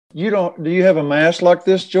You don't? Do you have a mask like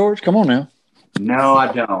this, George? Come on now. No,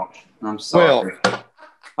 I don't. I'm sorry. Well,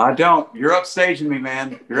 I don't. You're upstaging me,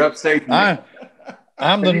 man. You're upstaging me.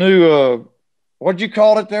 I'm the new. What'd you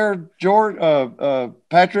call it there, George?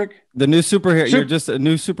 Patrick. The new superhero. You're just a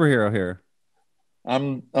new superhero here.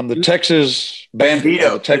 I'm the Texas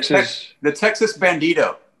Bandito. The Texas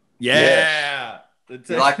Bandito. Yeah. Yes. The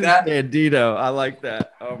Texas You like that? Bandito. I like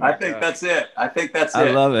that. Oh my I think God. that's it.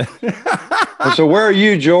 I love it. So where are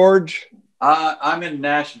you, George? I'm in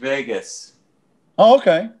Nash Vegas. Oh,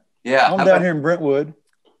 okay. Yeah. I'm down here in Brentwood.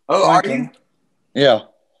 Oh, Franklin. are you? Yeah.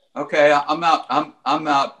 Okay, I'm out. I'm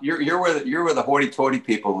out. You're where the hoity-toity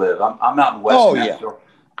people live. I'm out in West Nashville. Yeah.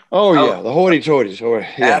 Oh yeah, the hoity-toities.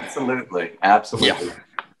 Yeah. Absolutely. Yeah.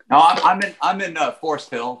 No, I'm in Forest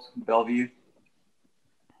Hill, Bellevue.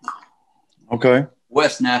 Okay.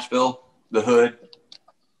 West Nashville, the hood.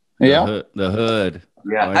 Yeah. The hood.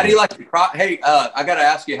 Yeah. Oh, How do you like your Hey, I got to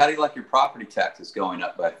ask you, how do you like your property taxes going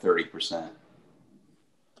up by 30%?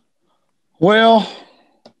 Well,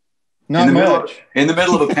 not much. In the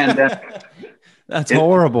middle of a pandemic. That's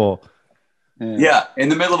horrible. Yeah, in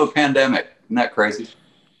the middle of a pandemic. Isn't that crazy?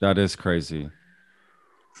 That is crazy.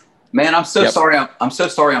 Man, I'm so sorry. I'm so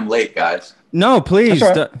sorry I'm late, guys. No, please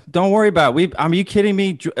right. don't worry about it. Are you kidding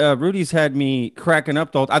me? Rudy's had me cracking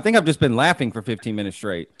up the whole. I think I've just been laughing for 15 minutes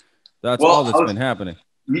straight. That's all that's been happening.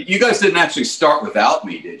 You guys didn't actually start without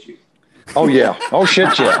me, did you? Oh yeah. Oh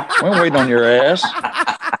shit, yeah. We're waiting on your ass.